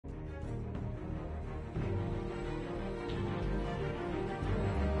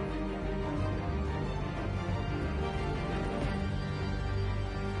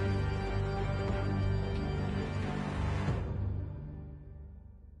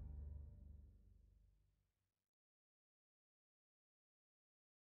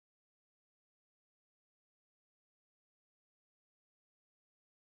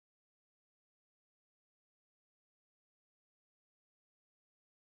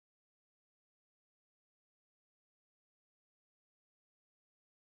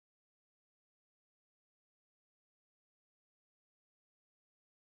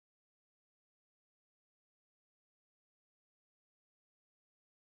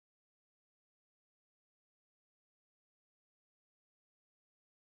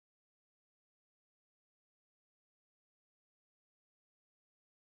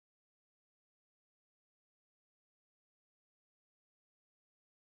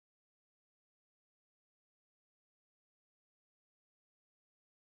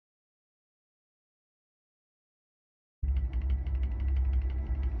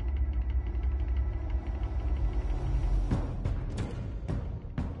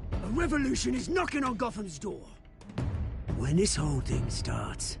revolution is knocking on Gotham's door. When this whole thing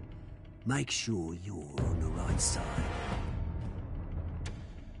starts, make sure you're on the right side.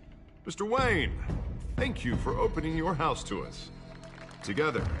 Mr. Wayne, thank you for opening your house to us.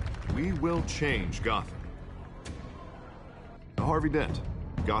 Together, we will change Gotham. Harvey Dent,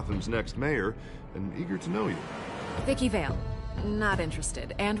 Gotham's next mayor, and eager to know you. Vicky Vale, not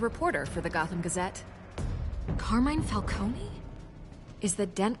interested, and reporter for the Gotham Gazette. Carmine Falcone? Is the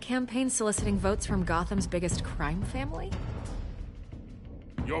Dent campaign soliciting votes from Gotham's biggest crime family?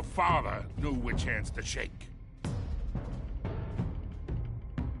 Your father knew which hands to shake.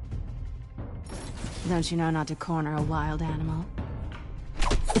 Don't you know not to corner a wild animal?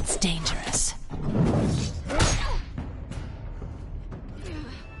 It's dangerous.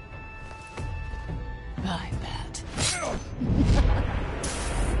 I bet.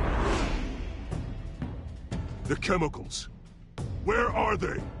 The chemicals. Where are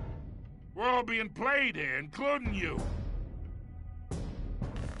they? We're all being played here, including you.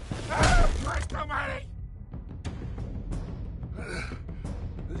 Christ almighty!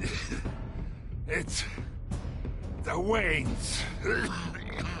 It's the Waynes.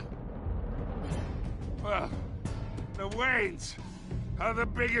 Well, the Waynes are the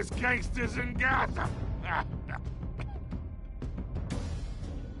biggest gangsters in Gotham.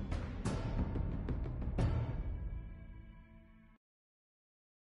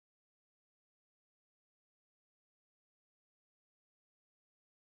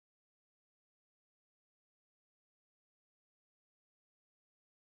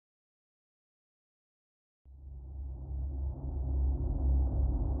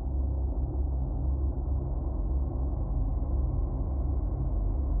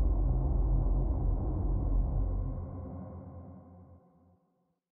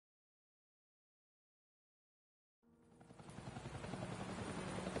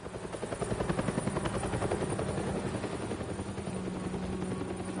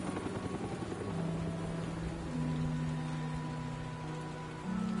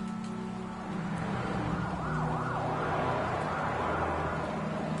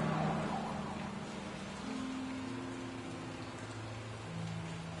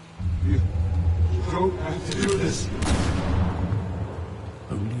 Don't have to do this.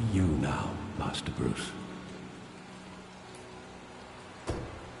 Only you now, Master Bruce.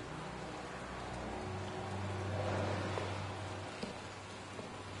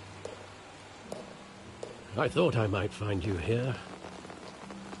 I thought I might find you here.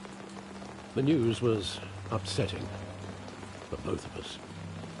 The news was upsetting for both of us.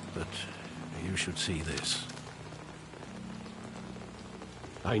 But you should see this.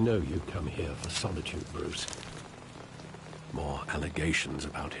 I know you come here for solitude, Bruce. More allegations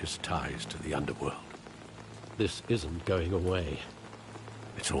about his ties to the underworld. This isn't going away.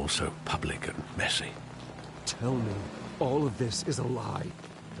 It's all so public and messy. Tell me, all of this is a lie.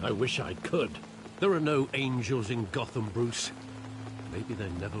 I wish I could. There are no angels in Gotham, Bruce. Maybe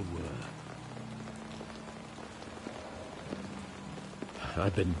there never were.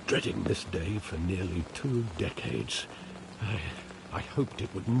 I've been dreading this day for nearly 2 decades. I hoped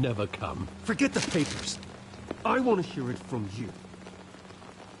it would never come. Forget the papers. I want to hear it from you.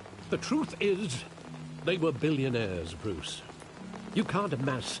 The truth is, they were billionaires, Bruce. You can't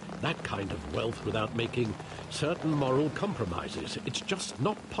amass that kind of wealth without making certain moral compromises. It's just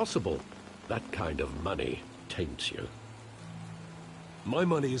not possible. That kind of money taints you. My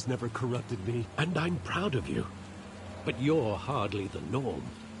money has never corrupted me. And I'm proud of you. But you're hardly the norm.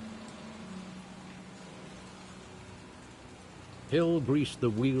 Hill greased the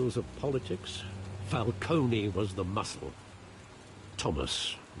wheels of politics. Falcone was the muscle.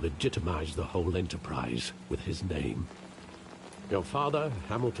 Thomas legitimized the whole enterprise with his name. Your father,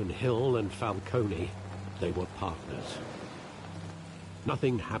 Hamilton Hill, and Falcone, they were partners.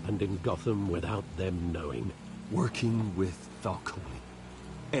 Nothing happened in Gotham without them knowing. Working with Falcone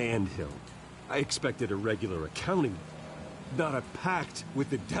and Hill. I expected a regular accounting, not a pact with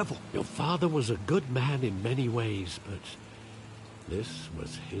the devil. Your father was a good man in many ways, but this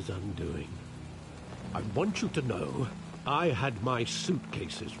was his undoing. I want you to know, I had my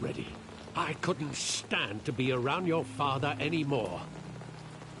suitcases ready. I couldn't stand to be around your father anymore.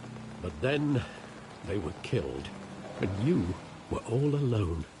 But then, they were killed, and you were all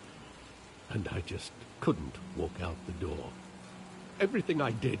alone. And I just couldn't walk out the door. Everything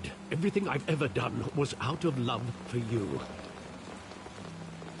I did, everything I've ever done, was out of love for you.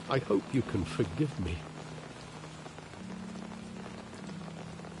 I hope you can forgive me.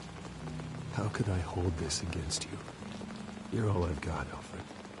 How could I hold this against you? You're all I've got, Alfred.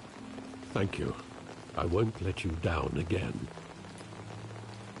 Thank you. I won't let you down again.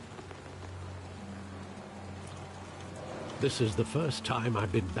 This is the first time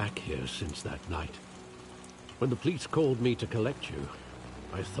I've been back here since that night. When the police called me to collect you,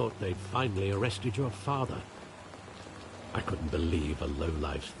 I thought they'd finally arrested your father. I couldn't believe a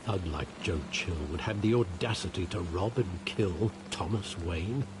low-life thug like Joe Chill would have the audacity to rob and kill Thomas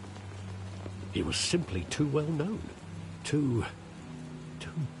Wayne. He was simply too well known. Too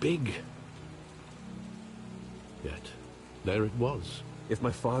big. Yet, there it was. If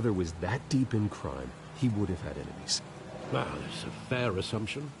my father was that deep in crime, he would have had enemies. Well, it's a fair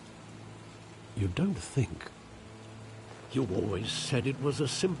assumption. You don't think? You always said it was a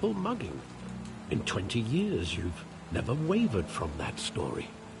simple mugging. In 20 years, you've never wavered from that story.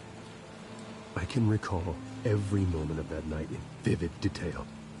 I can recall every moment of that night in vivid detail.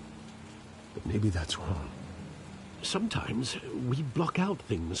 But maybe that's wrong. Sometimes we block out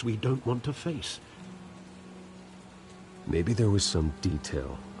things we don't want to face. Maybe there was some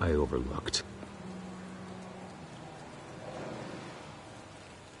detail I overlooked.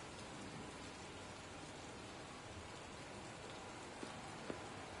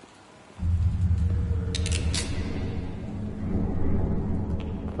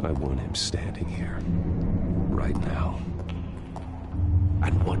 I want him standing here, right now.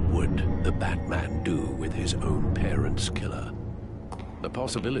 And what would the Batman do with his own parents' killer? The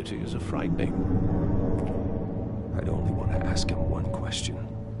possibilities are frightening. I'd only want to ask him one question.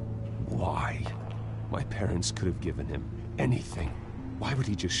 Why? My parents could have given him anything. Why would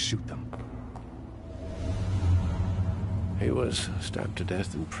he just shoot them? He was stabbed to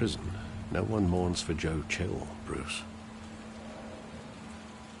death in prison. No one mourns for Joe Chill, Bruce.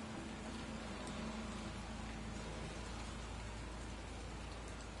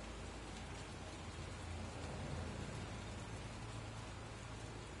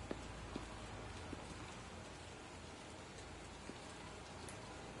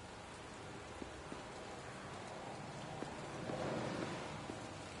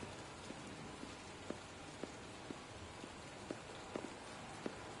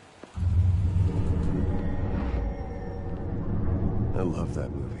 I love that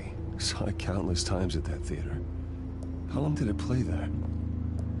movie. Saw it countless times at that theater. How long did it play there?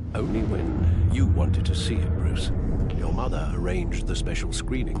 Only when you wanted to see it, Bruce. Your mother arranged the special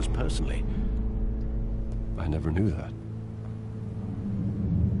screenings personally. I never knew that.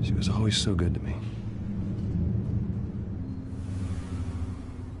 She was always so good to me.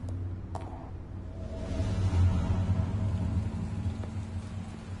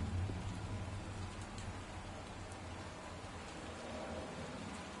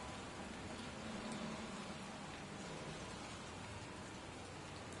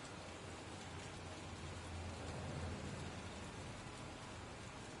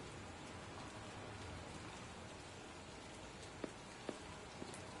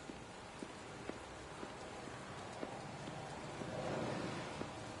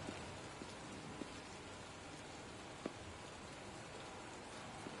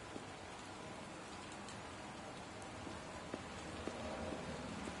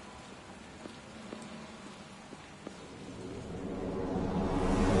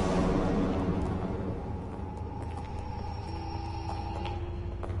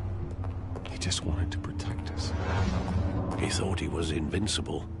 Just wanted to protect us. He thought he was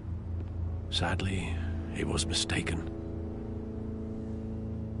invincible. Sadly, he was mistaken.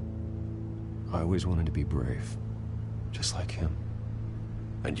 I always wanted to be brave, just like him.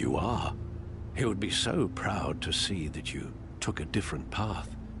 And you are. He would be so proud to see that you took a different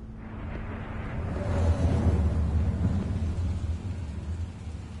path.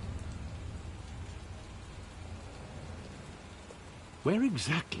 Where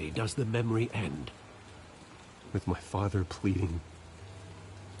exactly does the memory end? With my father pleading,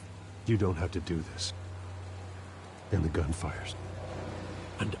 "You don't have to do this." And the gun fires.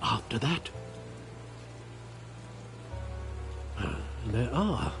 And after that? There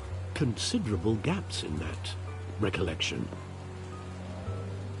are considerable gaps in that recollection.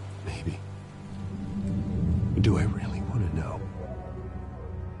 Maybe. Do I really want to know?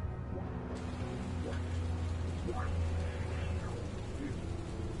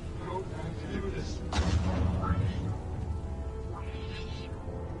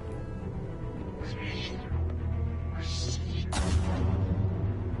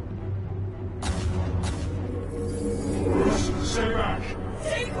 Stay back!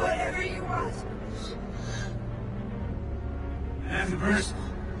 Take whatever you want. Nothing personal,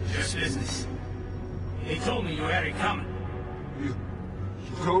 just business. They told me you had it coming. You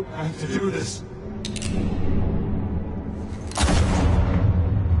don't have to do this.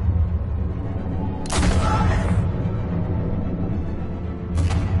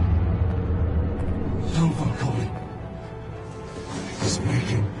 Don't Falcone.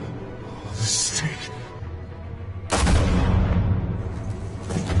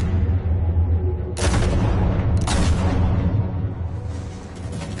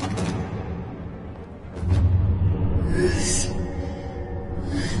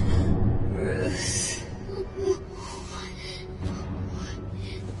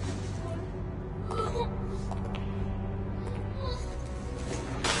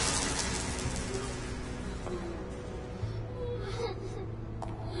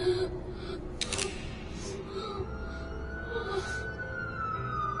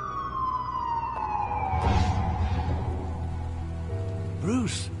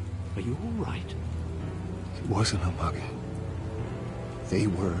 Are you all right? It wasn't a mug. They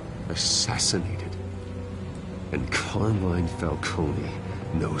were assassinated. And Carmine Falcone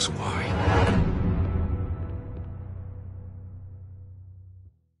knows why.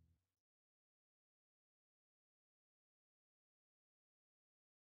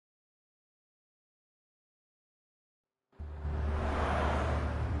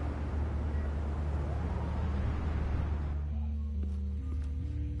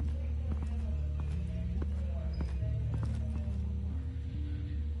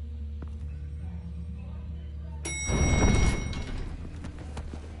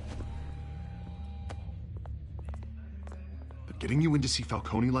 Getting you in to see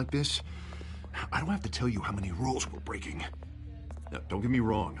Falcone like this? I don't have to tell you how many rules we're breaking. Now, don't get me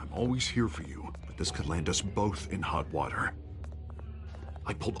wrong, I'm always here for you, but this could land us both in hot water.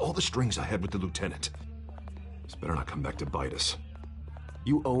 I pulled all the strings I had with the lieutenant. This better not come back to bite us.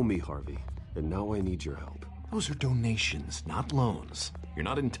 You owe me, Harvey, and now I need your help. Those are donations, not loans. You're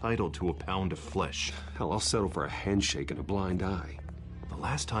not entitled to a pound of flesh. Hell, I'll settle for a handshake and a blind eye. The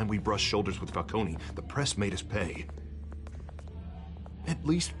last time we brushed shoulders with Falcone, the press made us pay. At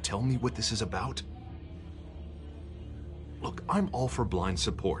least tell me what this is about. Look, I'm all for blind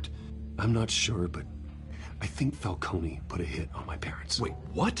support. I'm not sure, but I think Falcone put a hit on my parents. Wait,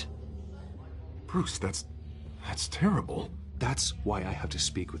 what? Bruce, that's terrible. That's why I have to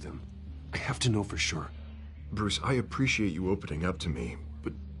speak with him. I have to know for sure. Bruce, I appreciate you opening up to me,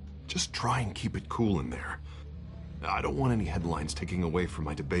 but just try and keep it cool in there. I don't want any headlines taking away from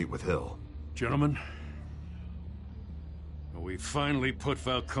my debate with Hill. Gentlemen, we finally put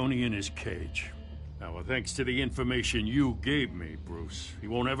Falcone in his cage. Now, thanks to the information you gave me, Bruce, he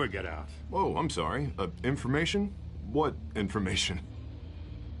won't ever get out. Whoa, I'm sorry. Information? What information?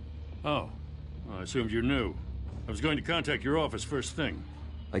 Oh, I assumed you knew. I was going to contact your office first thing.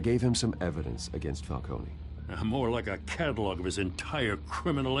 I gave him some evidence against Falcone. More like a catalog of his entire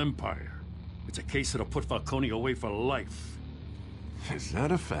criminal empire. It's a case that'll put Falcone away for life. Is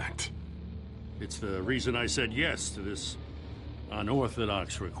that a fact? It's the reason I said yes to this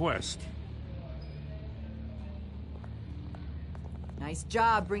unorthodox request. Nice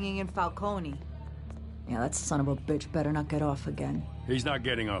job bringing in Falcone. Yeah, that son of a bitch better not get off again. He's not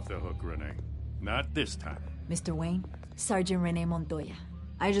getting off the hook, Renee. Not this time. Mr. Wayne, Sergeant Renee Montoya.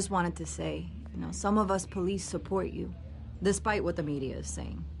 I just wanted to say, some of us police support you, despite what the media is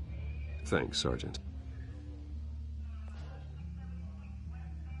saying. Thanks, Sergeant.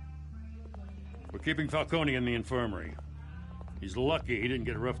 We're keeping Falcone in the infirmary. He's lucky he didn't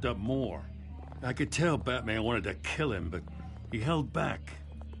get roughed up more. I could tell Batman wanted to kill him, but he held back.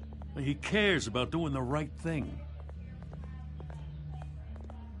 He cares about doing the right thing.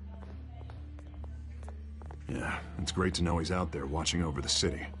 Yeah, it's great to know he's out there watching over the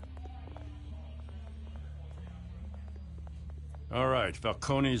city. All right,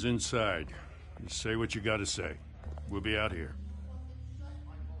 Falcone's inside. You say what you gotta say. We'll be out here.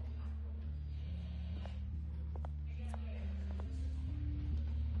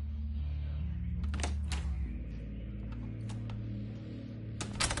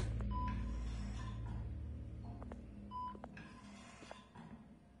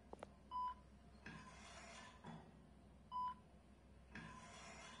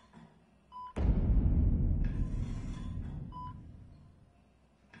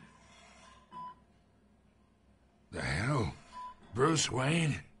 The hell? Bruce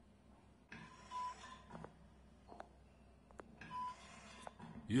Wayne?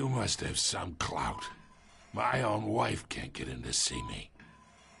 You must have some clout. My own wife can't get in to see me.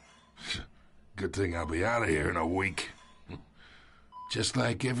 Good thing I'll be out of here in a week. Just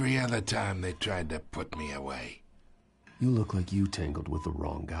like every other time they tried to put me away. You look like you tangled with the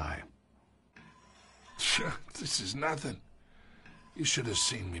wrong guy. This is nothing. You should have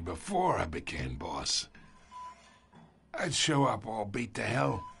seen me before I became boss. I'd show up all beat to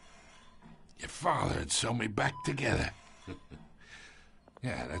hell. Your father'd sew me back together.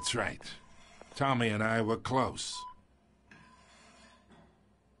 Yeah, that's right. Tommy and I were close.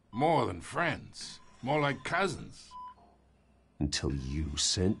 More than friends. More like cousins. Until you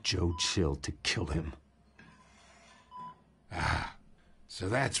sent Joe Chill to kill him. Ah, so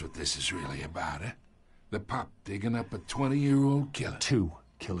that's what this is really about, eh? The pup digging up a 20-year-old killer. 2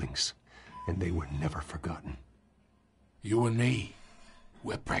 killings, and they were never forgotten. You and me,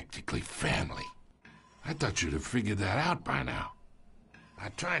 we're practically family. I thought you'd have figured that out by now. I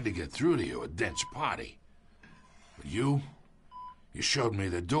tried to get through to you at Dent's party. But you showed me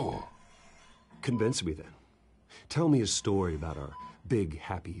the door. Convince me then. Tell me a story about our big,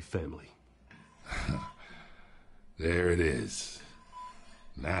 happy family. There it is.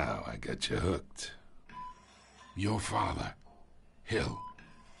 Now I got you hooked. Your father, Hill,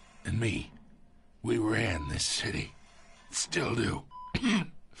 and me, we ran this city. Still do. God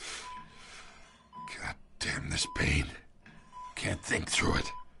damn this pain. Can't think through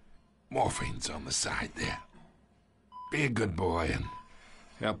it. Morphine's on the side there. Be a good boy and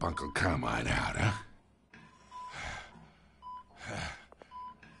help Uncle Carmine out, huh?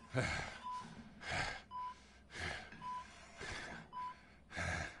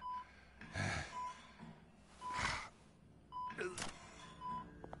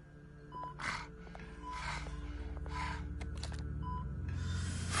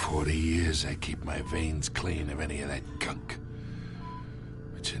 40 years I keep my veins clean of any of that gunk.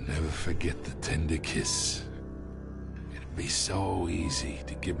 But you never forget the tender kiss. It'd be so easy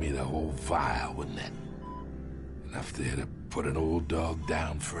to give me the whole vial, wouldn't it? Enough there to put an old dog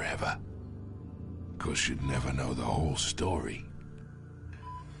down forever. Of course, you'd never know the whole story.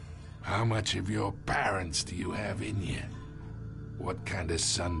 How much of your parents do you have in you? What kind of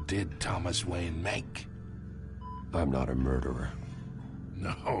son did Thomas Wayne make? I'm not a murderer.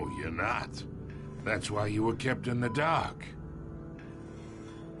 No, you're not. That's why you were kept in the dark.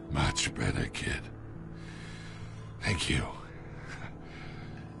 Much better, kid. Thank you.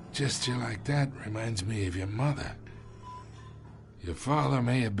 Gesture like that reminds me of your mother. Your father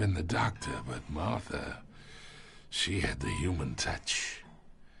may have been the doctor, but Martha, she had the human touch.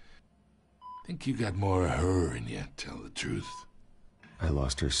 Think you got more of her in you, tell the truth. I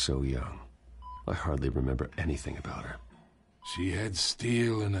lost her so young. I hardly remember anything about her. She had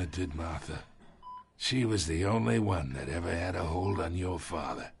steel in her, did Martha. She was the only one that ever had a hold on your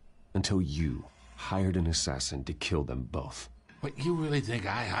father. Until you hired an assassin to kill them both. What, you really think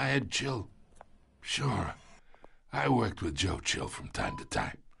I hired Chill? Sure. I worked with Joe Chill from time to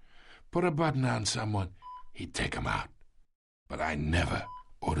time. Put a button on someone, he'd take him out. But I never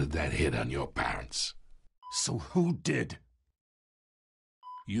ordered that hit on your parents. So who did?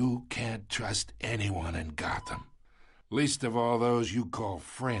 You can't trust anyone in Gotham. Least of all those you call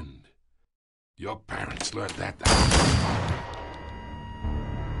friend. Your parents learned that.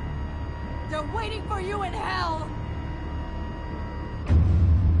 They're waiting for you in hell!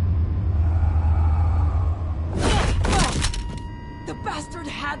 The bastard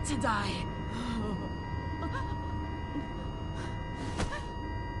had to die.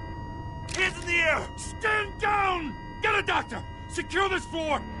 Hands in the air! Stand down! Get a doctor! Secure this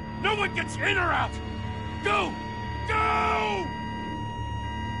floor! No one gets in or out! Go! Go!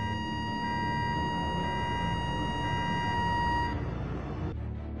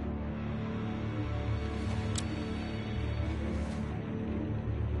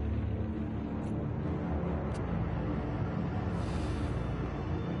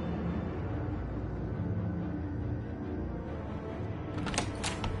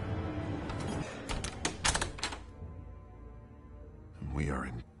 We are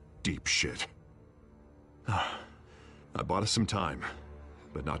in deep shit. I bought us some time,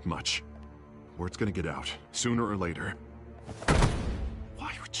 but not much. Word's gonna get out, sooner or later.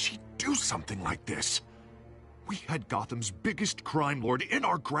 Why would she do something like this? We had Gotham's biggest crime lord in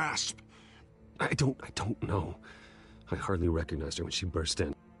our grasp. I don't know. I hardly recognized her when she burst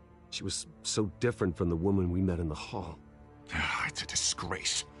in. She was so different from the woman we met in the hall. It's a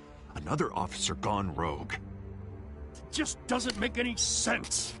disgrace. Another officer gone rogue. It just doesn't make any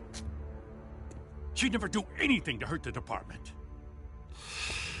sense. She'd never do anything to hurt the department.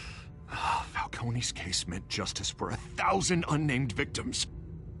 Falcone's case meant justice for 1,000 unnamed victims.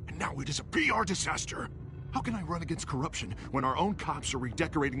 And now it is a PR disaster. How can I run against corruption when our own cops are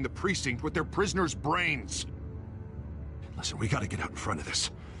redecorating the precinct with their prisoners' brains? Listen, we gotta get out in front of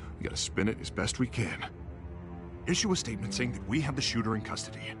this. We gotta spin it as best we can. Issue a statement saying that we have the shooter in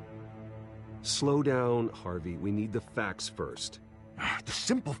custody. Slow down, Harvey. We need the facts first. The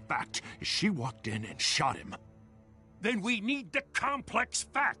simple fact is she walked in and shot him. Then we need the complex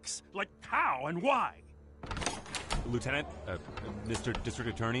facts, like how and why. Lieutenant, Mr. District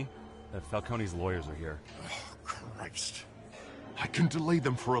Attorney, Falcone's lawyers are here. Oh, Christ. I can delay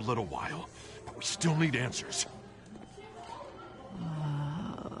them for a little while, but we still need answers.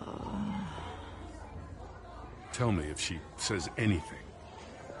 Tell me if she says anything.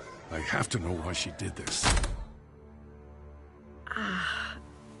 I have to know why she did this.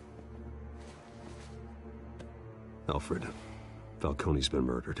 Alfred, Falcone's been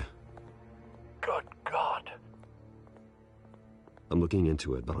murdered. Good God. I'm looking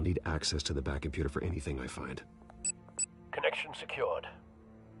into it, but I'll need access to the back computer for anything I find. Connection secured.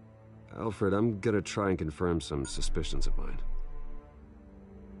 Alfred, I'm gonna try and confirm some suspicions of mine.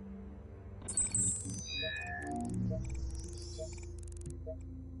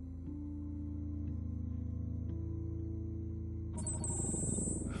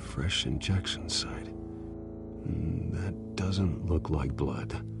 fresh injection site. That doesn't look like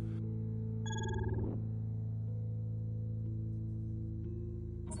blood.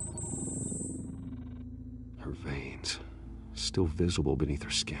 Her veins, still visible beneath her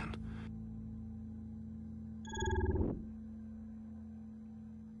skin.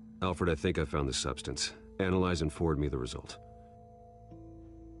 Alfred, I think I found the substance. Analyze and forward me the result.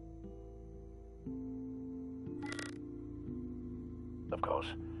 Of course.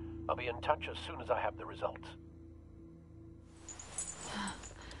 I'll be in touch as soon as I have the results.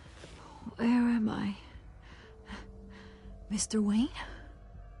 Where am I? Mr. Wayne?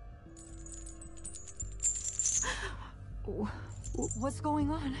 What's going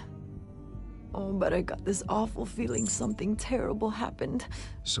on? Oh, but I got this awful feeling something terrible happened.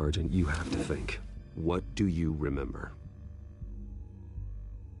 Sergeant, you have to think. What do you remember?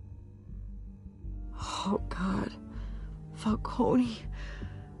 Oh, God. Falcone.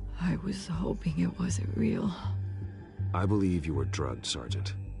 I was hoping it wasn't real. I believe you were drugged,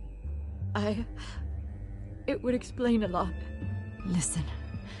 Sergeant. It would explain a lot. Listen,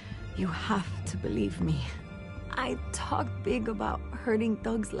 you have to believe me. I talk big about hurting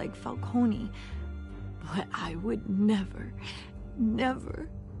thugs like Falcone, but I would never, never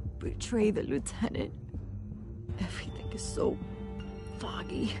betray the lieutenant. Everything is so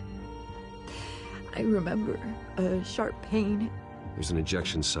foggy. I remember a sharp pain. There's an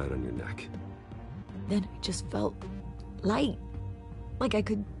injection site on your neck. Then I just felt light, like I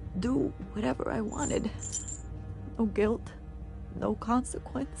could do whatever I wanted. No guilt, no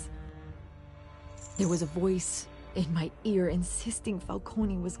consequence. There was a voice in my ear insisting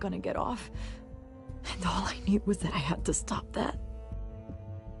Falcone was gonna get off. And all I knew was that I had to stop that.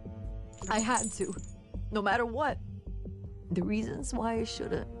 I had to, no matter what. The reasons why I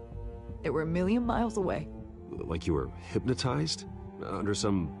shouldn't, they were a million miles away. Like you were hypnotized? Under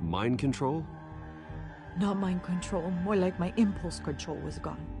some mind control? Not mind control, more like my impulse control was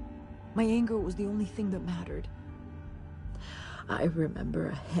gone. My anger was the only thing that mattered. I remember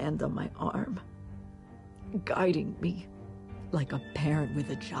a hand on my arm, guiding me like a parent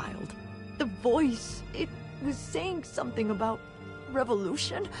with a child. The voice, it was saying something about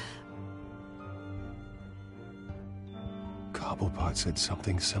revolution. Cobblepot said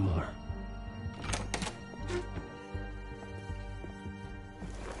something similar.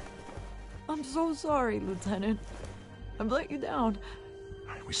 I'm so sorry, Lieutenant. I've let you down.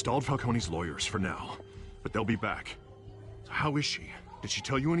 We stalled Falcone's lawyers for now, but they'll be back. So how is she? Did she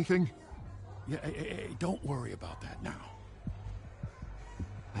tell you anything? Yeah, hey, don't worry about that now.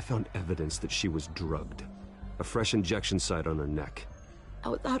 I found evidence that she was drugged. A fresh injection site on her neck. I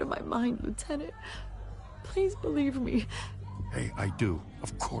was out of my mind, Lieutenant. Please believe me. Hey, I do.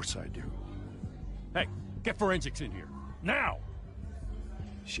 Of course I do. Hey, get forensics in here. Now!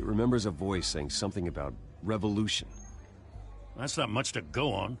 She remembers a voice saying something about revolution. That's not much to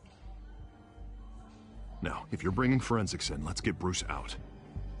go on. Now, if you're bringing forensics in, let's get Bruce out.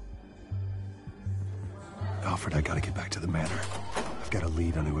 Alfred, I gotta get back to the manor. I've got a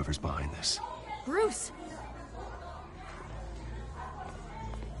lead on whoever's behind this. Bruce!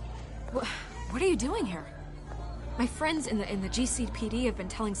 What are you doing here? My friends in the GCPD have been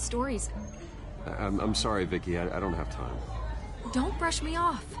telling stories. I'm sorry, Vicky. I don't have time. Don't brush me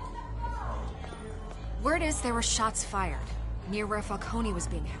off. Word is there were shots fired near where Falcone was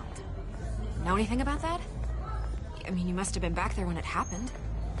being held. Know anything about that? I mean, you must have been back there when it happened.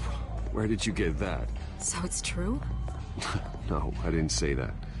 Where did you get that? So it's true? No, I didn't say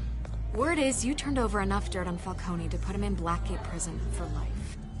that. Word is you turned over enough dirt on Falcone to put him in Blackgate Prison for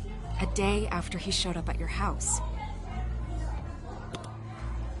life. A day after he showed up at your house.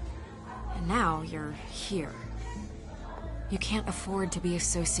 And now you're here. You can't afford to be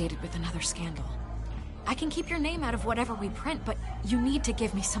associated with another scandal. I can keep your name out of whatever we print, but you need to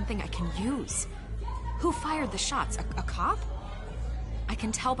give me something I can use. Who fired the shots? A cop? I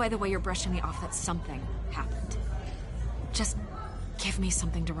can tell by the way you're brushing me off that something happened. Just give me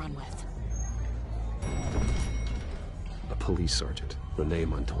something to run with. A police sergeant, Renee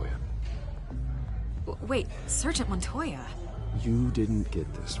Montoya. Wait, Sergeant Montoya? You didn't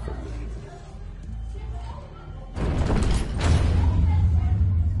get this from me.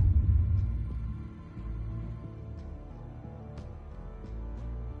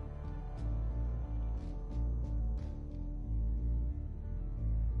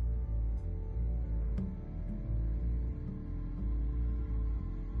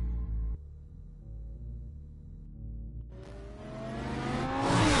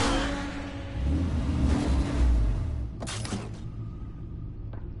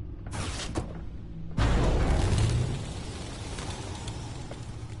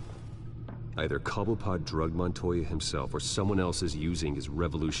 Either Cobblepot drugged Montoya himself, or someone else is using his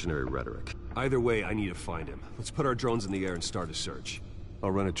revolutionary rhetoric. Either way, I need to find him. Let's put our drones in the air and start a search.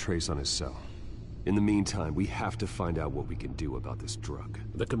 I'll run a trace on his cell. In the meantime, we have to find out what we can do about this drug.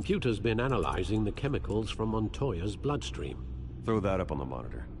 The computer's been analyzing the chemicals from Montoya's bloodstream. Throw that up on the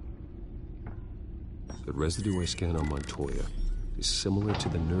monitor. The residue I scan on Montoya is similar to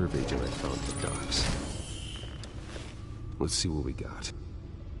the nerve agent I found at the docks. Let's see what we got.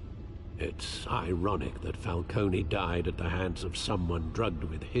 It's ironic that Falcone died at the hands of someone drugged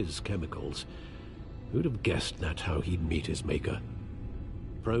with his chemicals. Who'd have guessed that's how he'd meet his maker?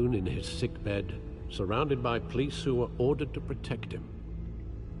 Prone in his sickbed, surrounded by police who were ordered to protect him.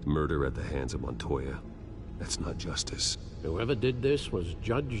 Murder at the hands of Montoya. That's not justice. Whoever did this was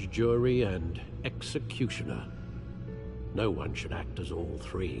judge, jury, and executioner. No one should act as all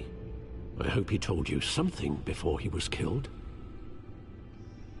three. I hope he told you something before he was killed.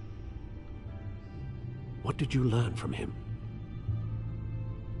 What did you learn from him?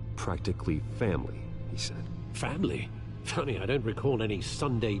 Practically family, he said. Family? Funny, I don't recall any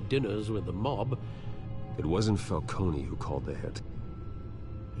Sunday dinners with the mob. It wasn't Falcone who called the hit.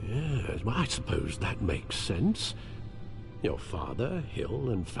 Yes, well, I suppose that makes sense. Your father, Hill,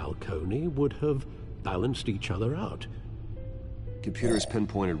 and Falcone would have balanced each other out. Computers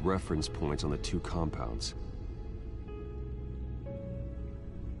pinpointed reference points on the two compounds.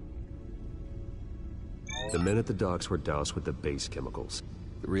 The men at the docks were doused with the base chemicals.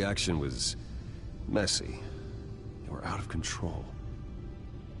 The reaction was messy. They were out of control.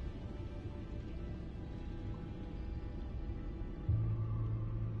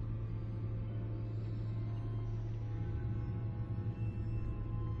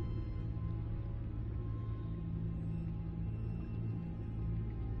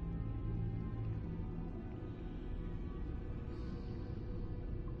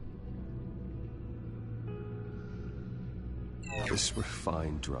 This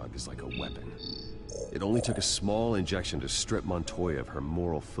refined drug is like a weapon. It only took a small injection to strip Montoya of her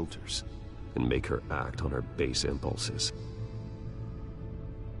moral filters and make her act on her base impulses.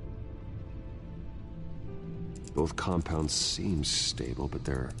 Both compounds seem stable, but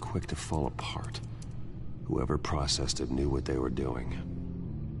they're quick to fall apart. Whoever processed it knew what they were doing.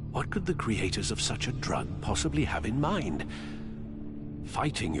 What could the creators of such a drug possibly have in mind?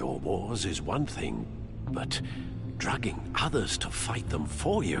 Fighting your wars is one thing, but drugging others to fight them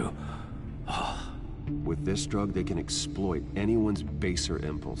for you? Oh. With this drug, they can exploit anyone's baser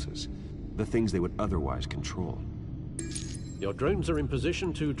impulses, the things they would otherwise control. Your drones are in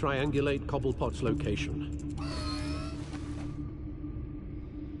position to triangulate Cobblepot's location.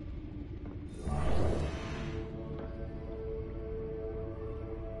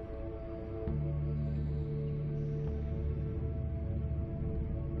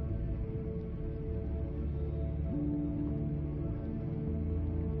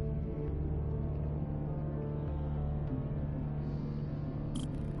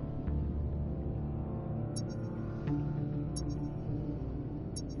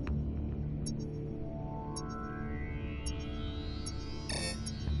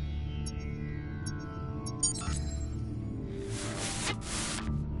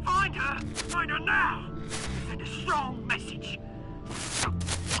 Find her now! Send a strong message.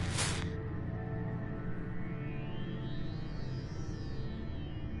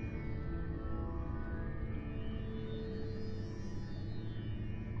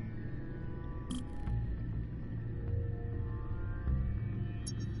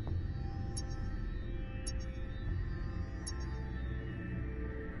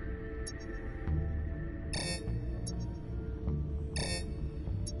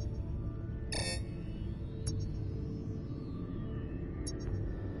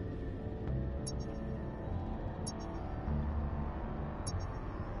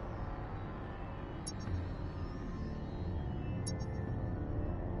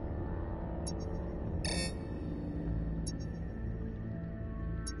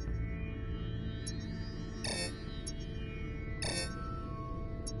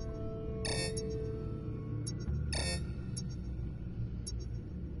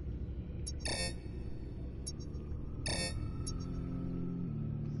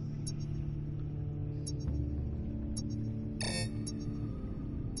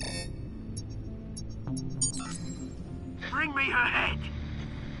 Bring me her head!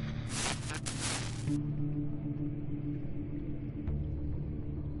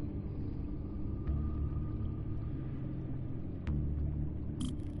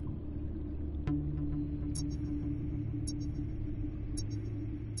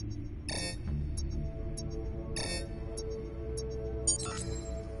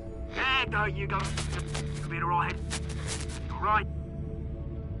 don't you go. Be alright. Right.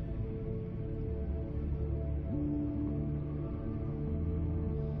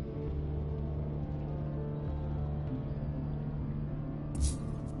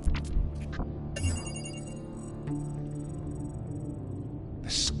 The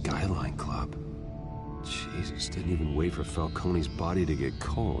Skyline Club. Jesus, didn't even wait for Falcone's body to get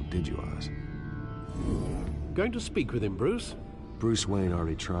cold, did you, Oz? Going to speak with him, Bruce? Bruce Wayne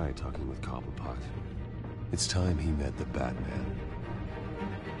already tried talking with Cobblepot. It's time he met the Batman.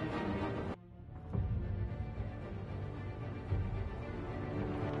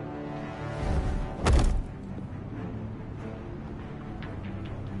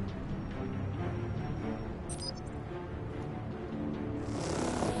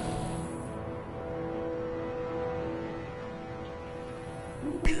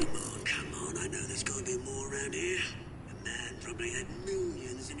 Come on, I know there's gonna be more around here. The man probably had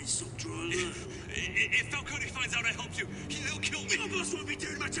millions in his sock drawer. If Falcone finds out I helped you, he'll kill me. Your boss won't be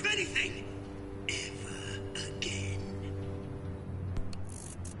doing much of anything. Ever again.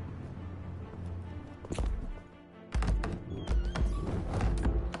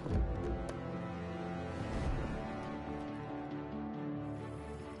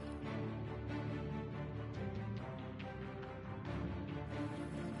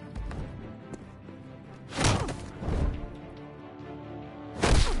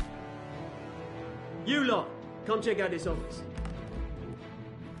 You lot, come check out this office.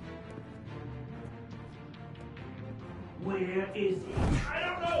 Where is he? I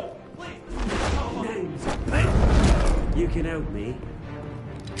don't know. Please. Name's Ben. You can help me.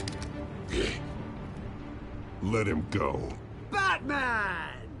 Let him go.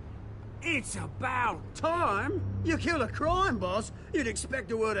 Batman! It's about time. You kill a crime boss, you'd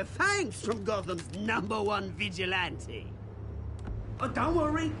expect a word of thanks from Gotham's #1 vigilante. But don't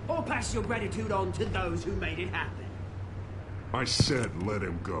worry, I'll pass your gratitude on to those who made it happen. I said let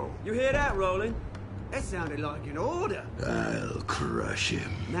him go. You hear that, Roland? That sounded like an order. I'll crush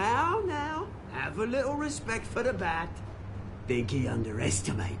him. Now, have a little respect for the Bat. Think he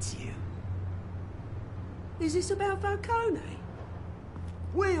underestimates you. Is this about Falcone?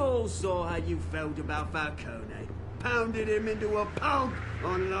 We all saw how you felt about Falcone. Pounded him into a pulp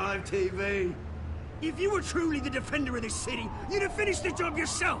on live TV. If you were truly the defender of this city, you'd have finished the job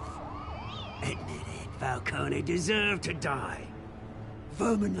yourself. Admit it, Falcone deserved to die.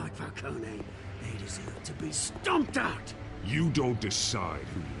 Vermin like Falcone, they deserve to be stomped out. You don't decide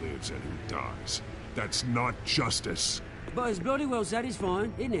who lives and who dies. That's not justice. But it's bloody well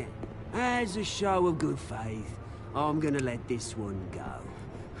satisfying, isn't it? As a show of good faith, I'm gonna let this one go.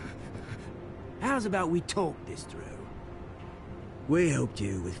 How's about we talk this through? We helped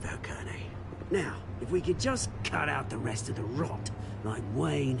you with Falcone. Now, if we could just cut out the rest of the rot, like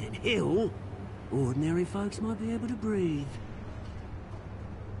Wayne and Hill, ordinary folks might be able to breathe.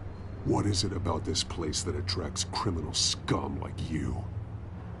 What is it about this place that attracts criminal scum like you?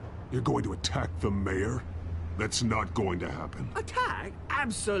 You're going to attack the mayor? That's not going to happen. Attack?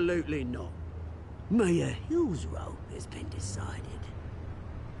 Absolutely not. Mayor Hill's role has been decided.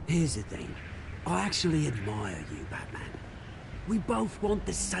 Here's the thing. I actually admire you, Batman. We both want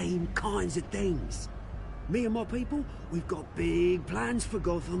the same kinds of things. Me and my people, we've got big plans for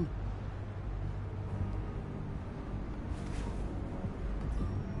Gotham.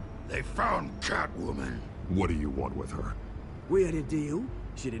 They found Catwoman. What do you want with her? We had a deal.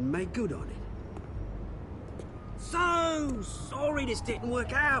 She didn't make good on it. So sorry this didn't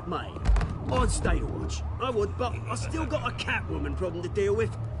work out, mate. I'd stay to watch. I would, but I still got a Catwoman problem to deal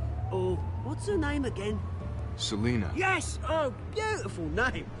with. Oh, what's her name again? Selina. Yes! Oh, beautiful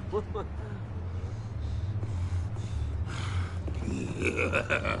name.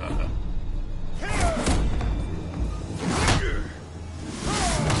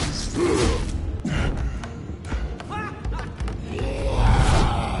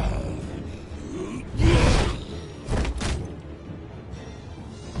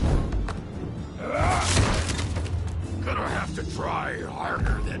 Gonna have to try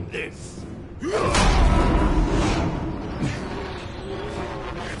harder than this.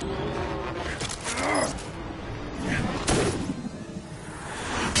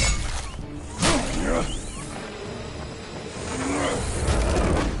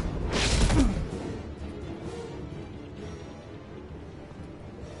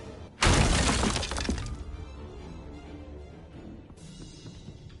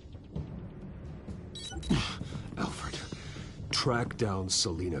 Alfred, track down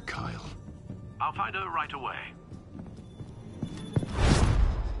Selina Kyle. I'll find her right away.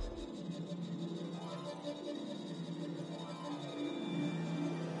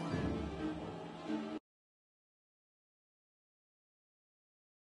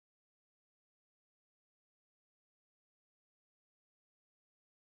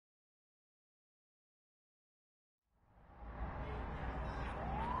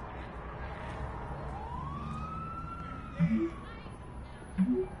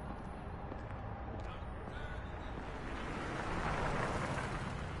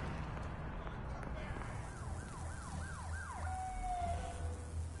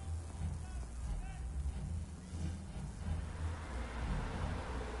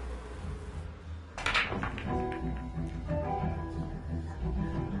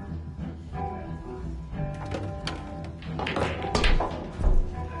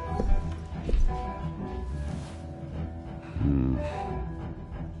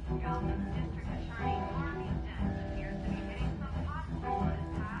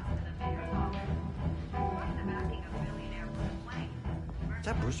 Is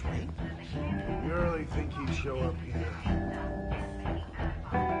that Bruce Wayne? You really think he'd show up here?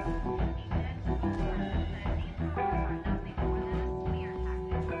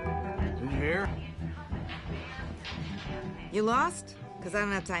 In here? You lost? Because I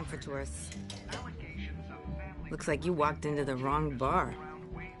don't have time for tourists. Looks like you walked into the wrong bar.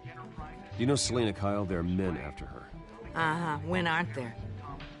 You know Selina Kyle? There are men after her. Uh-huh. When aren't there?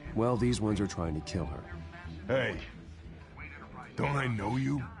 Well, these ones are trying to kill her. Hey. Don't I know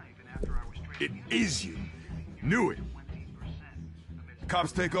you? It is you. Knew it.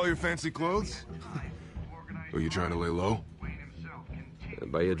 Cops take all your fancy clothes? Are you trying to lay low?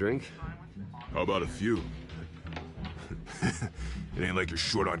 Buy you a drink? How about a few? It ain't like you're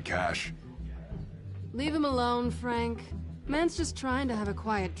short on cash. Leave him alone, Frank. Man's just trying to have a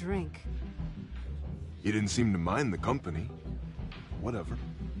quiet drink. You didn't seem to mind the company. Whatever.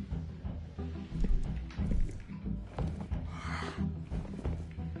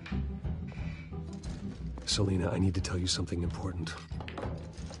 Selina, I need to tell you something important.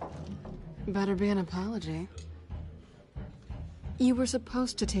 Better be an apology. You were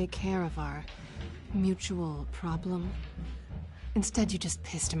supposed to take care of our mutual problem. Instead, you just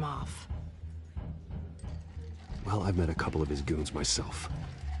pissed him off. Well, I've met a couple of his goons myself.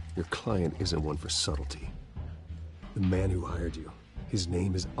 Your client isn't one for subtlety. The man who hired you, his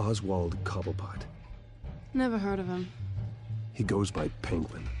name is Oswald Cobblepot. Never heard of him. He goes by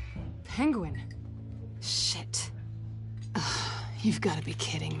Penguin. Penguin? Shit. Ugh, you've got to be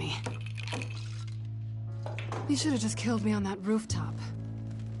kidding me. You should have just killed me on that rooftop.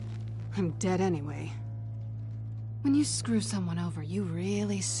 I'm dead anyway. When you screw someone over, you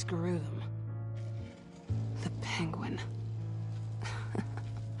really screw them. The Penguin.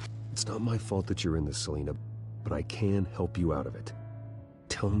 It's not my fault that you're in this, Selina, but I can help you out of it.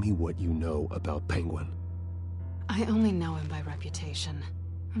 Tell me what you know about Penguin. I only know him by reputation.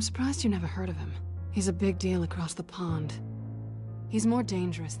 I'm surprised you never heard of him. He's a big deal across the pond. He's more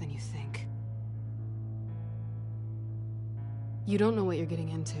dangerous than you think. You don't know what you're getting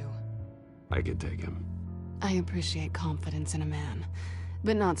into. I could take him. I appreciate confidence in a man,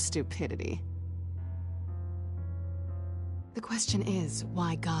 but not stupidity. The question is,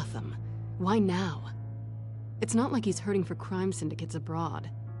 why Gotham? Why now? It's not like he's hurting for crime syndicates abroad.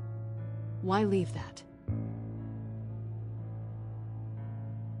 Why leave that?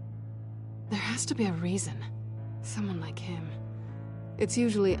 There has to be a reason. Someone like him. It's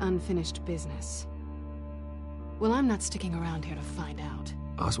usually unfinished business. Well, I'm not sticking around here to find out.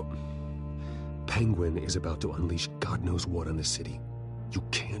 Oswald, Penguin is about to unleash God knows what on the city. You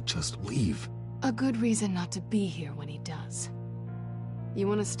can't just leave. A good reason not to be here when he does. You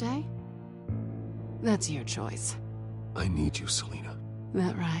want to stay? That's your choice. I need you, Selina.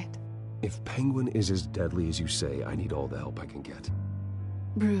 That right? If Penguin is as deadly as you say, I need all the help I can get.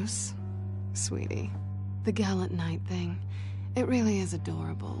 Bruce, sweetie, the gallant knight thing, it really is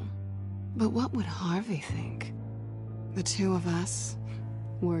adorable. But what would Harvey think? The two of us,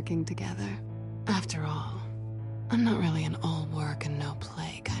 working together. After all, I'm not really an all work and no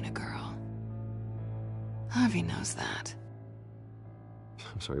play kind of girl. Harvey knows that.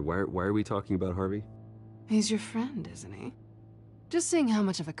 I'm sorry, why are we talking about Harvey? He's your friend, isn't he? Just seeing how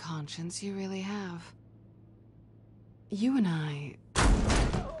much of a conscience you really have. You and I...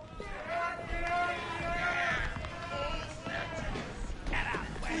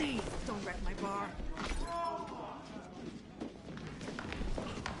 Please, don't wreck my bar.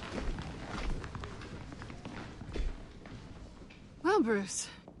 Well, Bruce,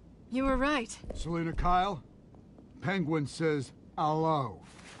 you were right. Selina Kyle, Penguin says hello.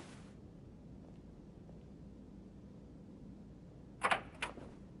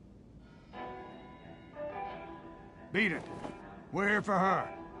 Beat it. We're here for her.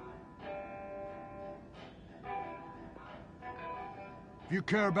 If you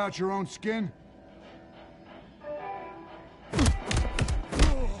care about your own skin,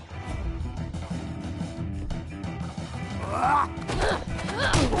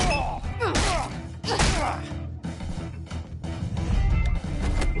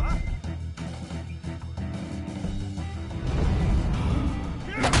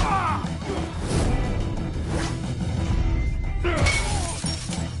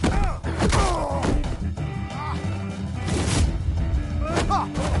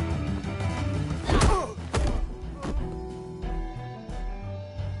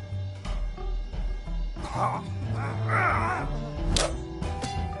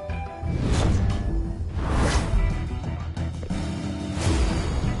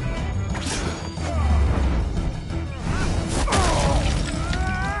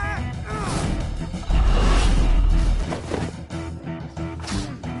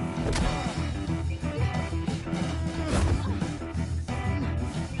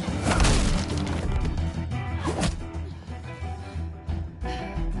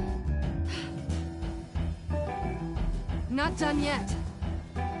 Not done yet.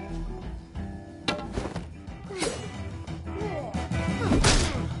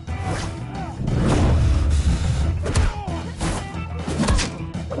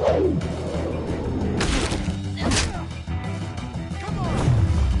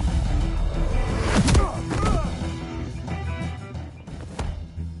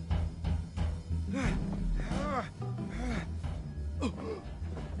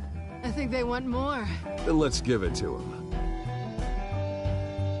 I think they want more. Then let's give it to them.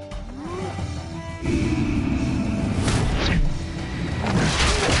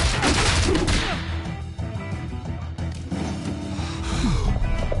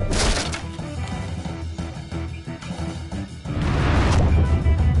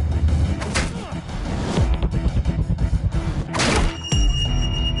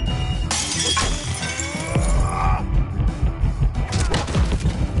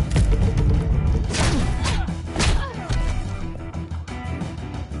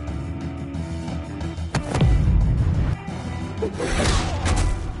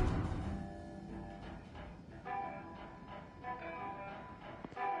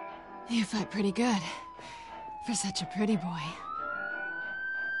 You fight pretty good. For such a pretty boy.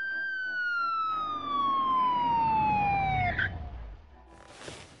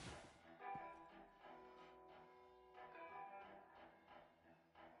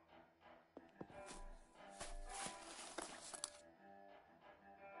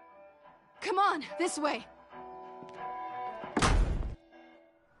 Come on, this way.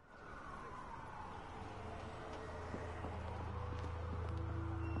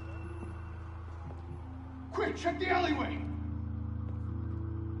 Quick, check the alleyway!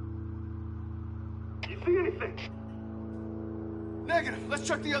 You see anything? Negative. Let's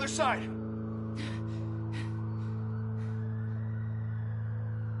check the other side.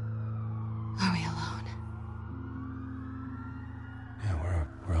 Are we alone? Yeah,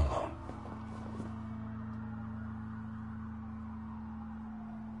 we're alone.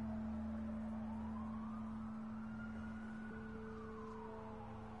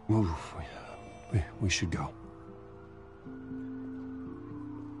 Move. We should go.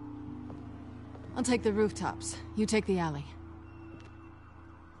 I'll take the rooftops. You take the alley.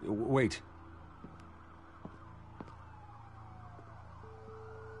 Wait.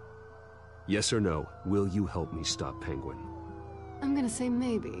 Yes or no, will you help me stop Penguin? I'm gonna say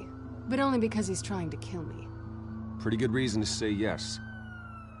maybe, but only because he's trying to kill me. Pretty good reason to say yes.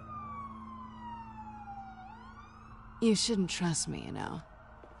 You shouldn't trust me, you know.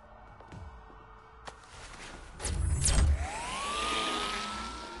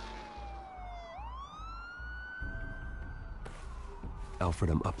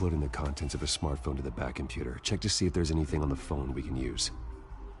 Alfred, I'm uploading the contents of a smartphone to the back computer. Check to see if there's anything on the phone we can use.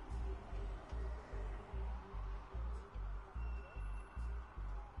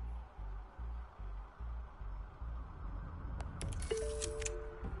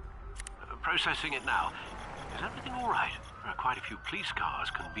 Processing it now. Is everything all right? There are quite a few police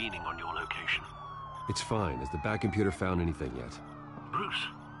cars convening on your location. It's fine. Has the back computer found anything yet? Bruce,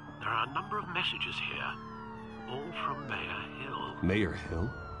 there are a number of messages here. All from Mayor Hill. Mayor Hill?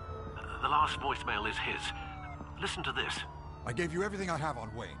 The last voicemail is his. Listen to this. I gave you everything I have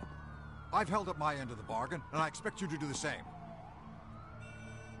on Wayne. I've held up my end of the bargain, and I expect you to do the same.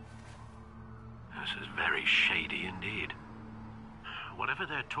 This is very shady indeed. Whatever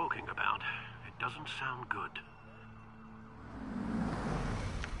they're talking about, it doesn't sound good.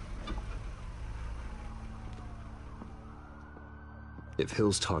 If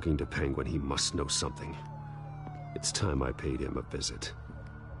Hill's talking to Penguin, he must know something. It's time I paid him a visit.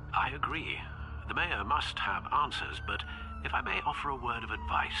 I agree. The mayor must have answers, but if I may offer a word of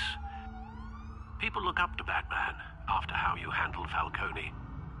advice. People look up to Batman after how you handled Falcone.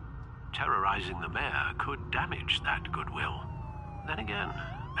 Terrorizing the mayor could damage that goodwill. Then again,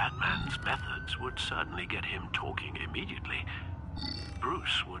 Batman's methods would certainly get him talking immediately.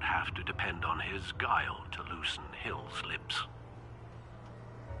 Bruce would have to depend on his guile to loosen Hill's lips.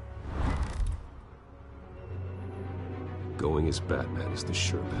 Going as Batman is the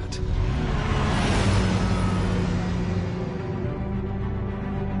sure bet.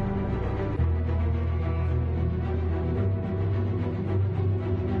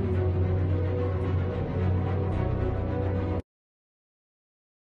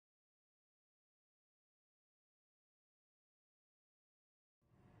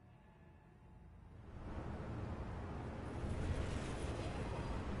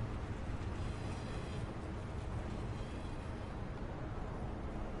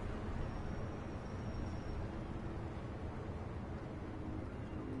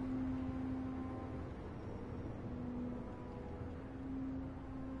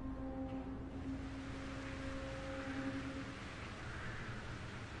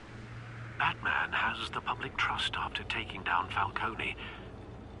 has the public trust after taking down Falcone.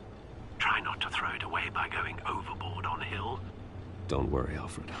 Try not to throw it away by going overboard on Hill. Don't worry,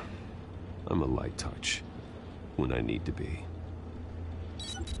 Alfred. I'm a light touch when I need to be.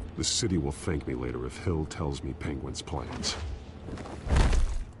 The city will thank me later if Hill tells me Penguin's plans.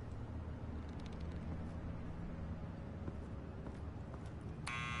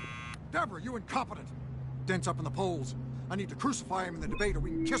 Deborah, you incompetent! Dent's up in the polls. I need to crucify him in the debate or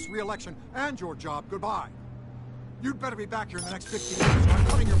we can kiss re-election and your job goodbye. You'd better be back here in the next 15 minutes or I'm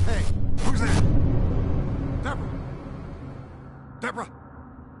cutting your pay. Who's there? Deborah! Deborah!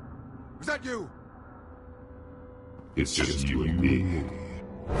 Was that you? It's just you and me,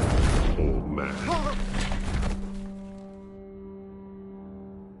 old man.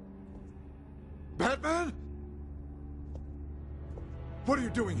 Batman? What are you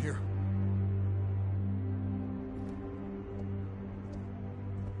doing here?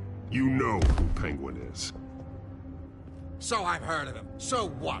 You know who Penguin is. So I've heard of him. So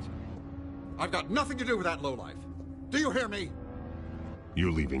what? I've got nothing to do with that lowlife. Do you hear me?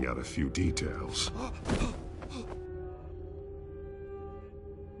 You're leaving out a few details.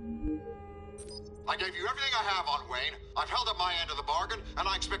 I gave you everything I have on Wayne. I've held up my end of the bargain, and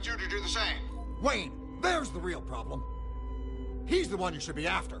I expect you to do the same. Wayne, there's the real problem. He's the one you should be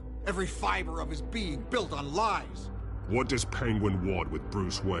after. Every fiber of his being built on lies. What does Penguin want with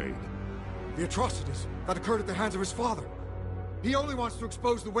Bruce Wayne? The atrocities that occurred at the hands of his father. He only wants to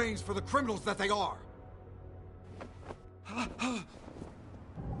expose the Waynes for the criminals that they are.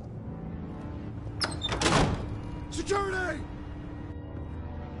 Security!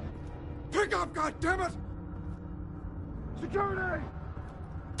 Pick up, goddammit! Security!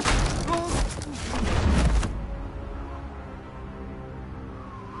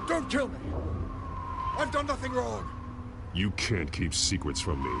 Don't kill me! I've done nothing wrong! You can't keep secrets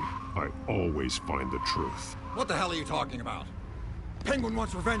from me. I always find the truth. What the hell are you talking about? Penguin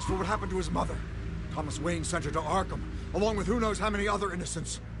wants revenge for what happened to his mother. Thomas Wayne sent her to Arkham, along with who knows how many other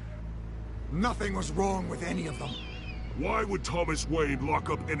innocents. Nothing was wrong with any of them. Why would Thomas Wayne lock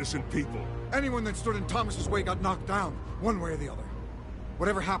up innocent people? Anyone that stood in Thomas's way got knocked down, one way or the other.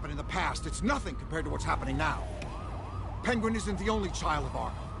 Whatever happened in the past, it's nothing compared to what's happening now. Penguin isn't the only child of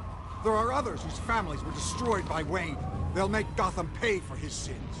Arkham. There are others whose families were destroyed by Wayne. They'll make Gotham pay for his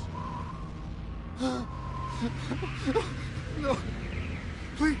sins. No.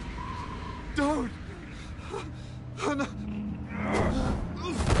 Please. Don't. No.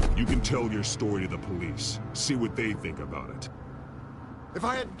 You can tell your story to the police. See what they think about it. If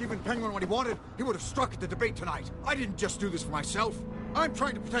I hadn't given Penguin what he wanted, he would have struck at the debate tonight. I didn't just do this for myself. I'm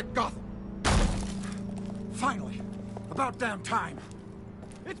trying to protect Gotham. Finally. About damn time.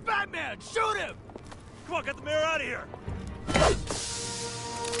 It's Batman! Shoot him! Come on, get the mayor out of here!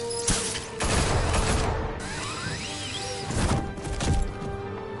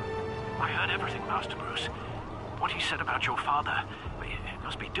 I heard everything, Master Bruce. What he said about your father, it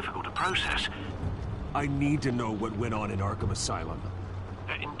must be difficult to process. I need to know what went on in Arkham Asylum.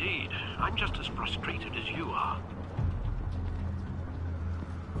 Indeed. I'm just as frustrated as you are.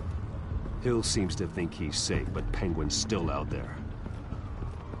 Hill seems to think he's safe, but Penguin's still out there.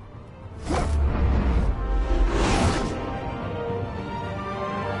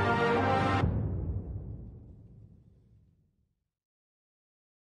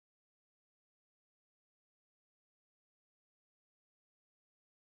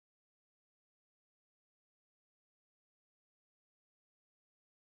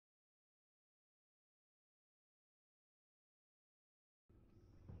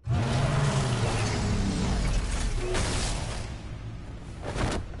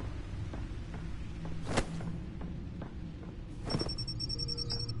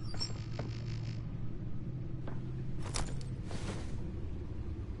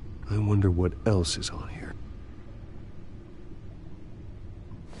 I wonder what else is on here.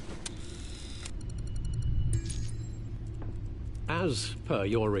 As per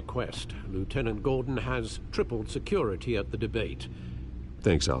your request, Lieutenant Gordon has tripled security at the debate.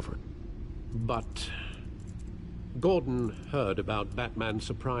 Thanks, Alfred. But Gordon heard about Batman's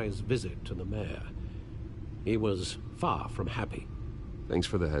surprise visit to the mayor. He was far from happy. Thanks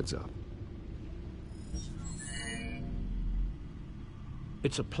for the heads up.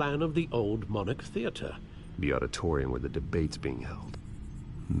 It's a plan of the old Monarch Theater. The auditorium where the debate's being held.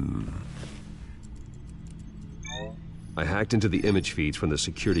 I hacked into the image feeds from the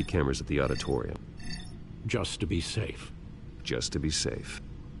security cameras at the auditorium. Just to be safe. Just to be safe.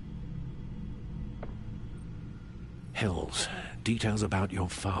 Hills, details about your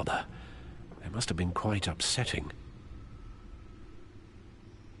father. They must have been quite upsetting.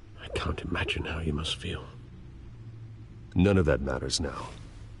 I can't imagine how you must feel. None of that matters now.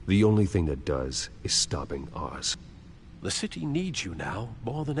 The only thing that does is stopping Oz. The city needs you now,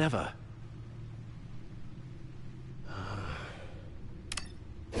 more than ever.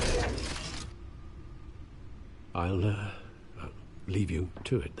 I'll leave you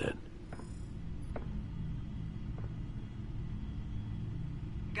to it then.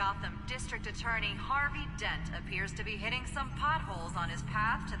 Gotham District Attorney Harvey Dent appears to be hitting some potholes on his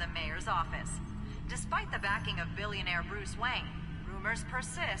path to the mayor's office. Despite the backing of billionaire Bruce Wayne, rumors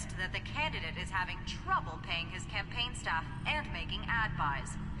persist that the candidate is having trouble paying his campaign staff and making ad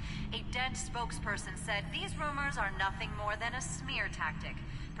buys. A Dent spokesperson said these rumors are nothing more than a smear tactic,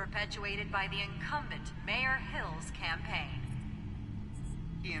 perpetuated by the incumbent Mayor Hill's campaign.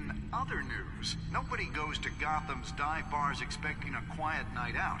 In other news, nobody goes to Gotham's dive bars expecting a quiet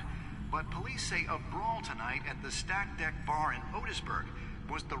night out, but police say a brawl tonight at the Stack Deck Bar in Otisburg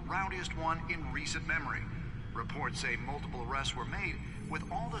was the rowdiest one in recent memory. Reports say multiple arrests were made, with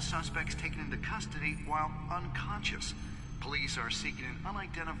all the suspects taken into custody while unconscious. Police are seeking an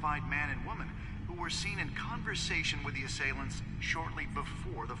unidentified man and woman who were seen in conversation with the assailants shortly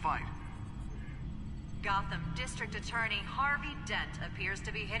before the fight. Gotham District Attorney Harvey Dent appears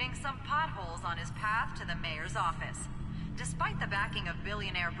to be hitting some potholes on his path to the mayor's office. Despite the backing of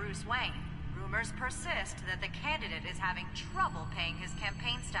billionaire Bruce Wayne, rumors persist that the candidate is having trouble paying his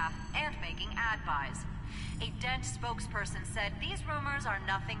campaign staff and making ad buys. A Dent spokesperson said these rumors are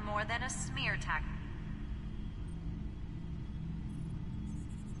nothing more than a smear tactic.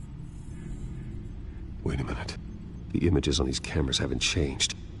 Wait a minute. The images on these cameras haven't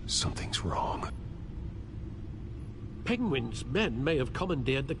changed. Something's wrong. Penguin's men may have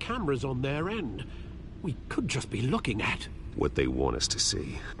commandeered the cameras on their end. We could just be looking at what they want us to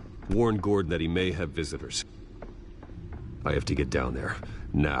see. Warn Gordon that he may have visitors. I have to get down there,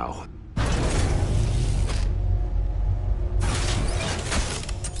 now.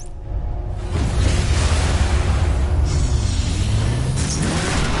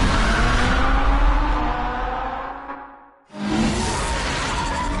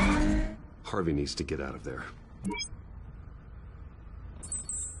 Harvey needs to get out of there.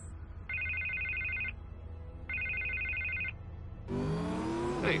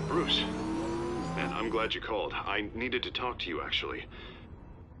 Hey, Bruce. Man, I'm glad you called. I needed to talk to you, actually.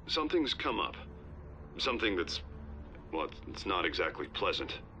 Something's come up. Something that's... well, it's not exactly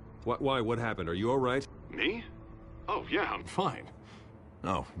pleasant. Why? What happened? Are you all right? Me? Oh, yeah, I'm fine.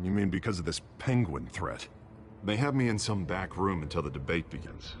 Oh, you mean because of this penguin threat? They have me in some back room until the debate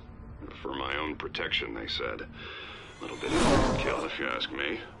begins. For my own protection, they said. A little bit of overkill, if you ask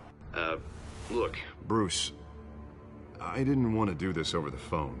me. Look, Bruce, I didn't want to do this over the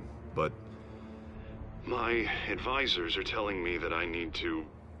phone, but my advisors are telling me that I need to...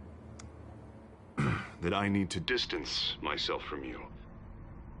 that I need to distance myself from you.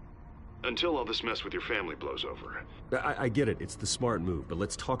 Until all this mess with your family blows over. I get it. It's the smart move, but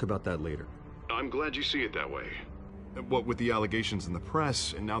let's talk about that later. I'm glad you see it that way. What with the allegations in the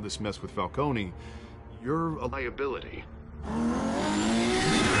press, and now this mess with Falcone, you're a liability.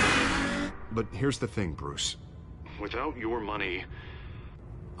 But here's the thing, Bruce. Without your money,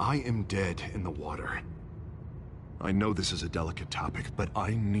 I am dead in the water. I know this is a delicate topic, but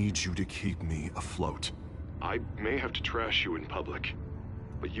I need you to keep me afloat. I may have to trash you in public,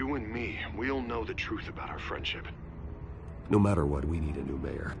 but you and me, we'll know the truth about our friendship. No matter what, we need a new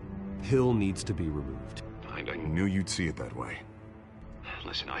mayor. Hill needs to be removed. I knew you'd see it that way.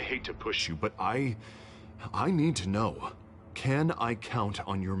 Listen, I hate to push you, but I need to know. Can I count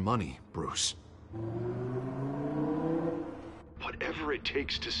on your money, Bruce? Whatever it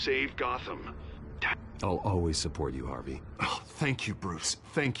takes to save Gotham. I'll always support you, Harvey. Oh, thank you, Bruce.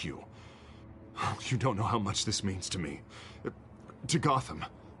 Thank you. Oh, you don't know how much this means to me. To Gotham.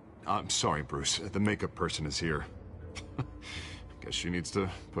 I'm sorry, Bruce. The makeup person is here. Guess she needs to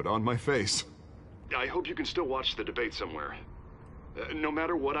put on my face. I hope you can still watch the debate somewhere. No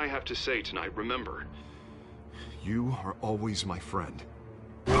matter what I have to say tonight, remember, you are always my friend.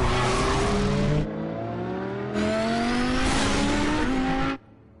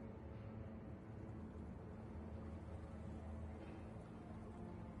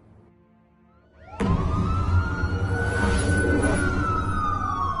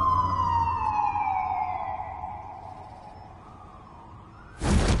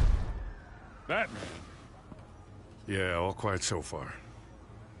 Batman. Yeah, all quiet so far.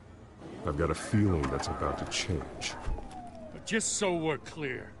 I've got a feeling that's about to change. But just so we're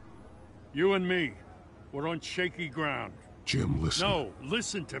clear, you and me, we're on shaky ground. Jim, listen. No,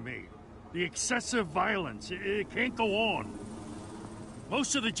 listen to me. The excessive violence, it can't go on.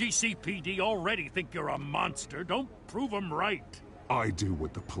 Most of the GCPD already think you're a monster. Don't prove them right. I do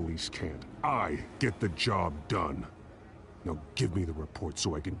what the police can't. I get the job done. Now give me the report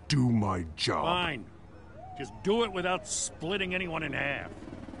so I can do my job. Fine. Just do it without splitting anyone in half.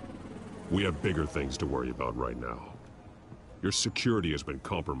 We have bigger things to worry about right now. Your security has been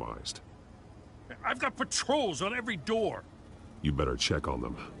compromised. I've got patrols on every door. You better check on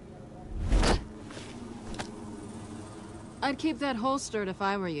them. I'd keep that holstered if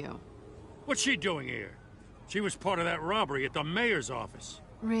I were you. What's she doing here? She was part of that robbery at the mayor's office.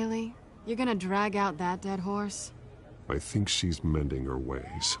 Really? You're gonna drag out that dead horse? I think she's mending her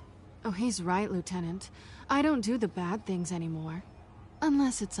ways. Oh, he's right, Lieutenant. I don't do the bad things anymore.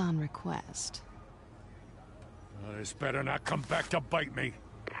 Unless it's on request. This better not come back to bite me.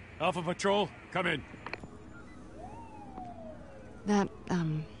 Alpha Patrol, come in. That,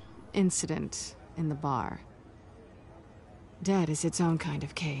 incident in the bar. Dead is its own kind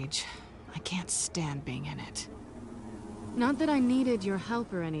of cage. I can't stand being in it. Not that I needed your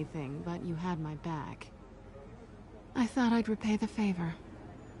help or anything, but you had my back. I thought I'd repay the favor.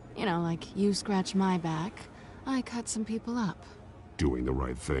 You know, like you scratch my back, I cut some people up. Doing the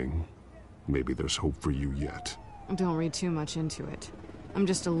right thing. Maybe there's hope for you yet. Don't read too much into it. I'm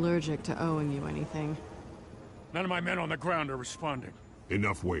just allergic to owing you anything. None of my men on the ground are responding.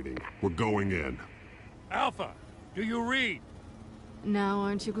 Enough waiting. We're going in. Alpha, do you read? Now,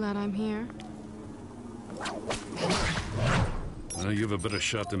 aren't you glad I'm here? Well, you have a better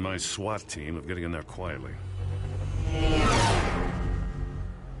shot than my SWAT team of getting in there quietly.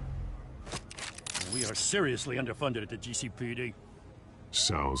 We are seriously underfunded at the GCPD.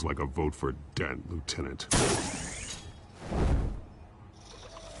 Sounds like a vote for Dent, Lieutenant.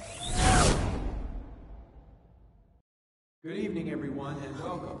 Good evening, everyone, and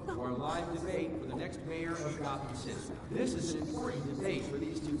welcome to our live debate for the next mayor of Gotham City. This is an important debate for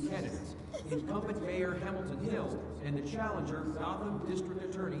these two candidates, incumbent Mayor Hamilton Hill and the challenger, Gotham District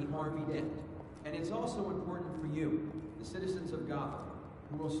Attorney Harvey Dent. And it's also important for you, the citizens of Gotham,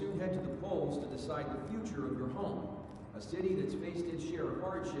 who will soon head to the polls to decide the future of your home, a city that's faced its share of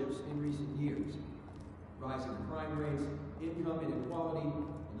hardships in recent years. Rising crime rates, income inequality, and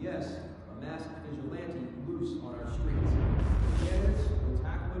yes, a masked vigilante loose on our streets. The candidates will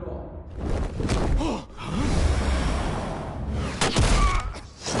tackle it all.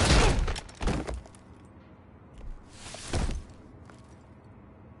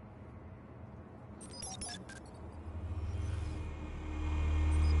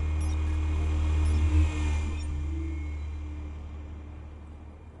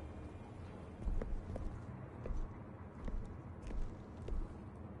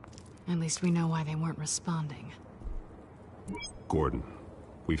 At least we know why they weren't responding. Gordon,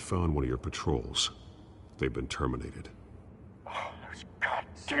 we found one of your patrols. They've been terminated.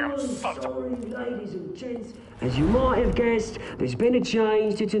 Sorry, ladies and gents. As you might have guessed, there's been a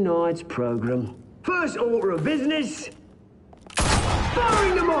change to tonight's program. First order of business,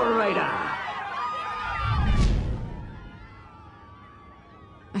 firing the moderator!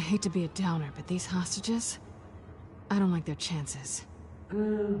 I hate to be a downer, but these hostages? I don't like their chances.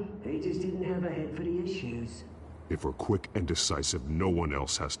 He just didn't have a head for the issues. If we're quick and decisive, no one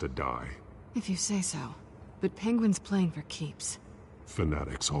else has to die. If you say so. But Penguin's playing for keeps.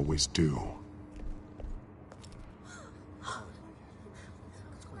 Fanatics always do.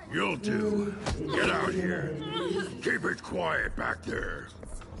 You'll do. Get out here. Keep it quiet back there.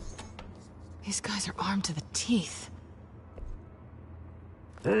 These guys are armed to the teeth.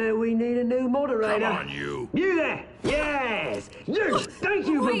 We need a new moderator. Come on, you. You there! Yes! You! Thank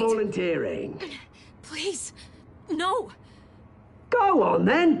you for volunteering. Please, no. Go on,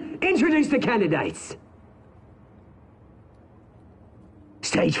 then. Introduce the candidates.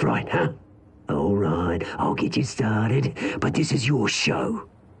 Stage fright, huh? All right, I'll get you started, but this is your show.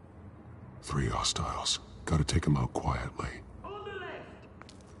 3 hostiles. Gotta take them out quietly. On the left,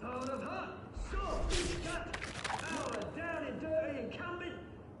 out of her, sword, cut, our down and dirty incumbent,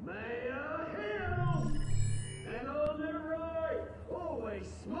 Mayor Hill. And on the right, always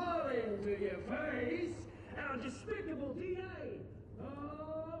smiling to your face, our despicable DA,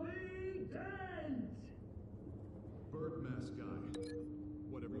 Harvey Dent. Bird mask guy.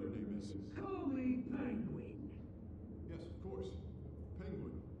 Whatever your name is. Call me Penguin. Yes, of course.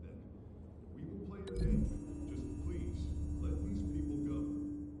 Penguin, then. We will play your game. Just please, let these people go.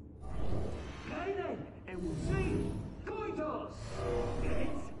 Okay then, and we'll see. Coitos!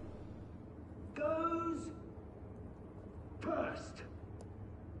 It goes first.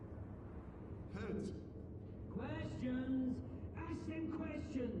 Heads. Questions? Ask them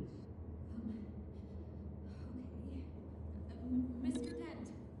questions. Mr. Penn.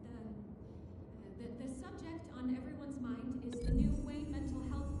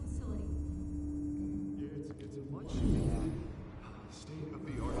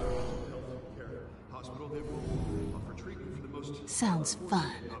 Sounds fun. I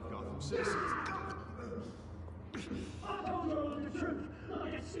told you all the truth.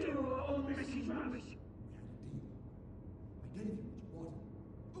 Like a steal on Mrs. Rubbish.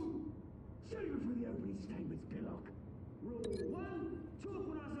 Show you for the opening statements, Pillock. Rule 1, talk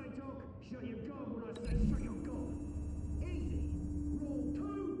when I say talk, shut your gob when I say shut your gob. Easy. Rule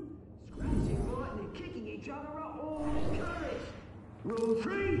 2, scratching, biting and kicking each other are all encouraged. Rule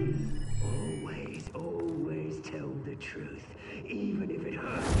 3, always tell the truth, even if it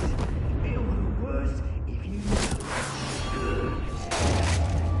hurts. It'll hurt worse if you know it hurts.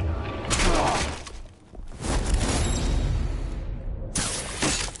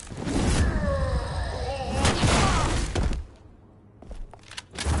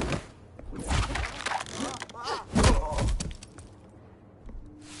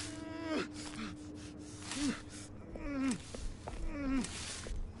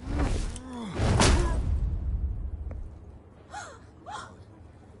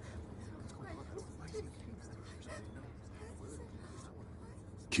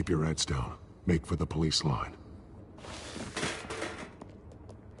 Keep your heads down. Make for the police line.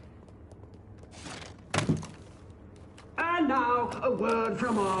 And now, a word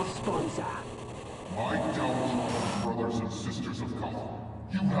from our sponsor. My Telltale brothers and sisters of Gotham,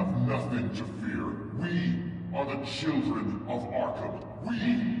 you have nothing to fear. We are the children of Arkham.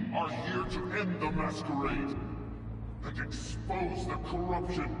 We are here to end the masquerade and expose the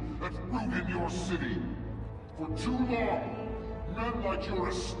corruption that's ruined your city. For too long, men like your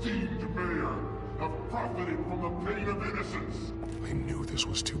esteemed mayor have profited from the pain of innocence. I knew this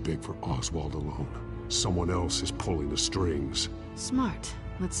was too big for Oswald alone. Someone else is pulling the strings. Smart.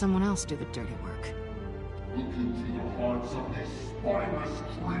 Let someone else do the dirty work. Look into the hearts of these spineless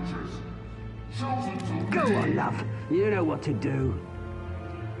creatures, chosen to Go on, love. You know what to do.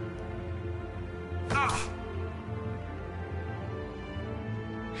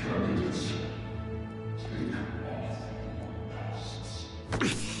 Candidates, take off your masks.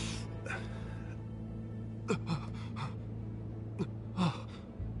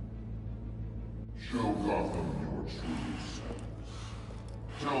 Show Gotham your true selves.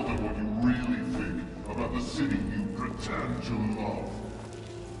 Tell them what you really think about the city you pretend to love.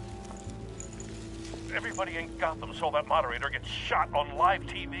 Everybody in Gotham saw that moderator get shot on live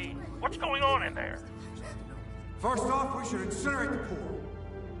TV. What's going on in there? First off, we should incinerate the poor.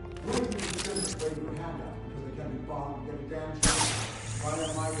 We need to disintegrate your handout because they can't be bombed and get damaged. Right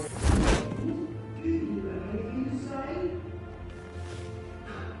on my way. Do you have anything to say?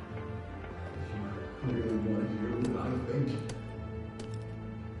 I really want to hear what I think.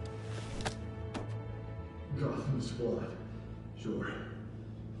 Gotham's flawed. Sure.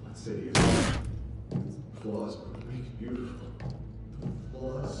 Let's say it's flaws, but make it beautiful. The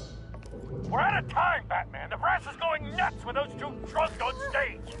flaws are what... We're out of time, Batman. The brass is going nuts with those two drunks on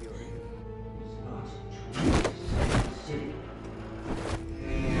stage. City.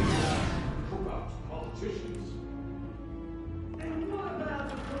 Corrupt politicians. And what about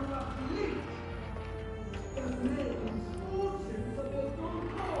the corrupt elite? The men whose fortunes are built on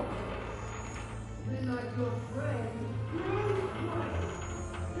coal. Men like your friend, Bruce Wayne,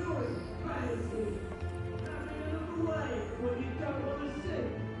 doing fantasy, having a look away when you don't want to see.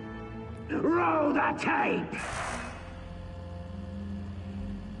 Roll the tape!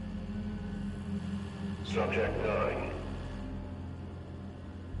 Subject 9.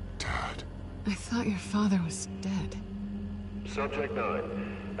 I thought your father was dead. Subject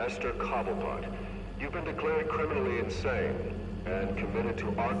 9, Esther Cobblepot. You've been declared criminally insane and committed to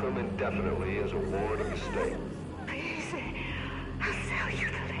Arkham indefinitely as a ward of the state. Please, I'll sell you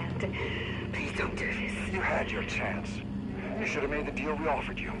the land. Please don't do this. You had your chance. You should have made the deal we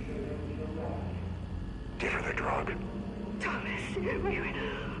offered you. Give her the drug. Thomas,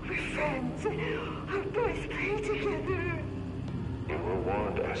 we're friends. Our boys play together. You were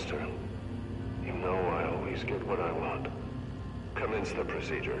warned, Esther. You know I always get what I want. Commence the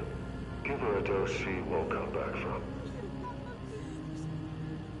procedure. Give her a dose she won't come back from.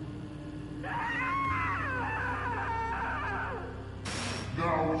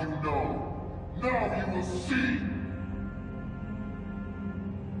 Now you know. Now you will see.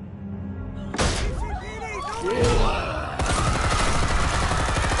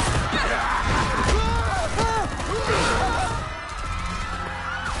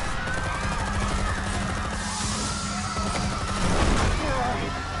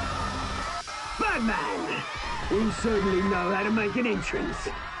 Batman! You certainly know how to make an entrance.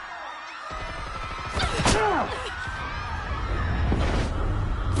 Don't!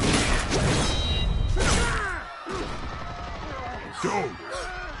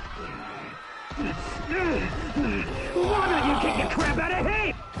 Why don't you kick the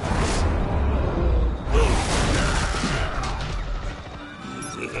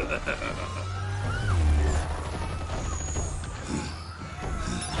No,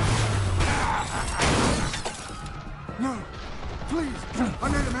 please, I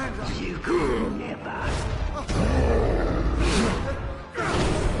made a man. You could never.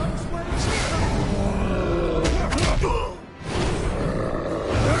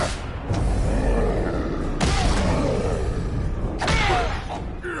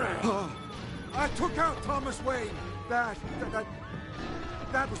 I took out Thomas Wayne. That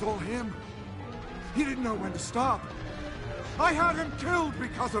was all him. He didn't know when to stop. I had him killed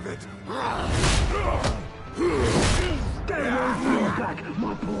because of it. Don't hold back,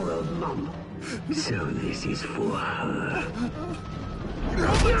 my poor old mum. So this is for her.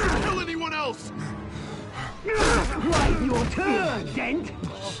 Don't let you kill anyone else! Wait your turn, Dent!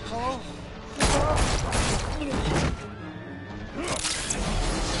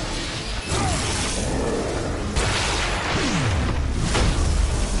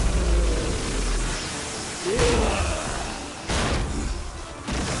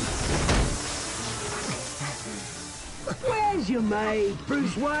 Where's your mate,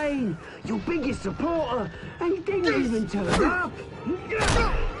 Bruce Wayne? Your biggest supporter, and he didn't even turn up.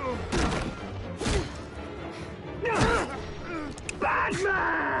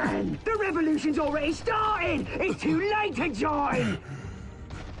 Batman! The revolution's already started! It's too late to join!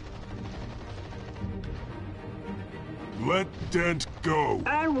 Let Dent go.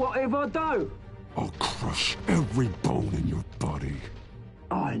 And what if I don't? I'll crush every bone in your body.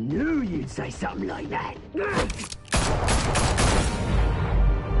 I knew you'd say something like that.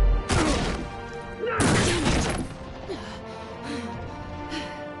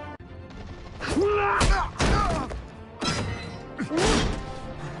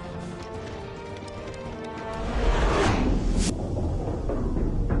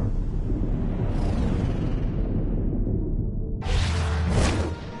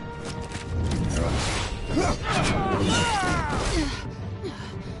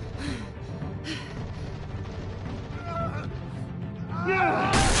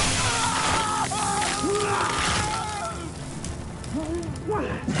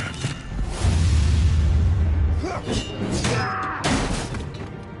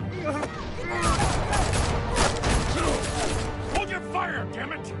 Hold your fire,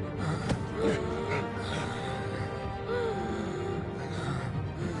 damn it!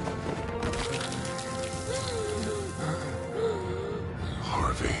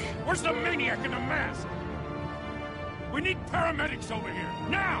 Harvey. Where's the maniac in the mask? We need paramedics over here,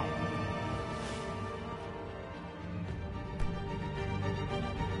 now!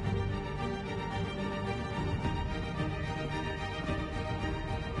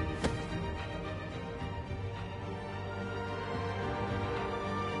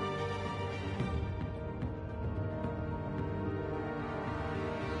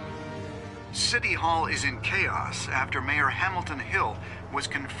 City Hall is in chaos after Mayor Hamilton Hill was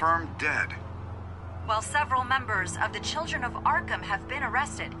confirmed dead. While several members of the Children of Arkham have been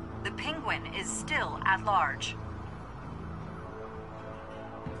arrested, the Penguin is still at large.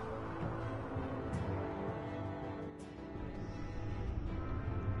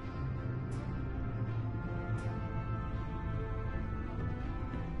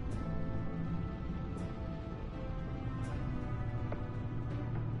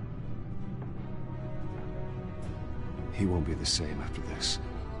 He won't be the same after this.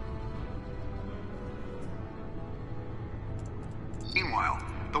 Meanwhile,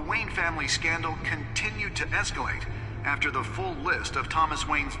 the Wayne family scandal continued to escalate after the full list of Thomas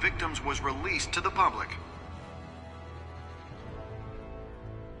Wayne's victims was released to the public.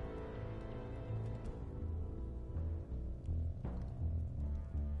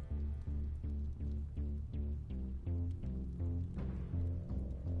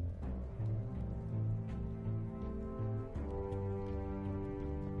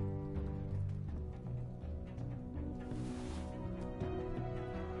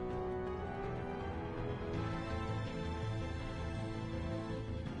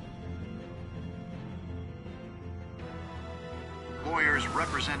 Lawyers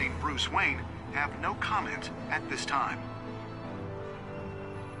representing Bruce Wayne have no comment at this time.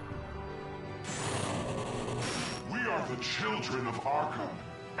 We are the children of Arkham,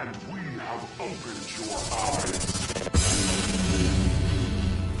 and we have opened your eyes.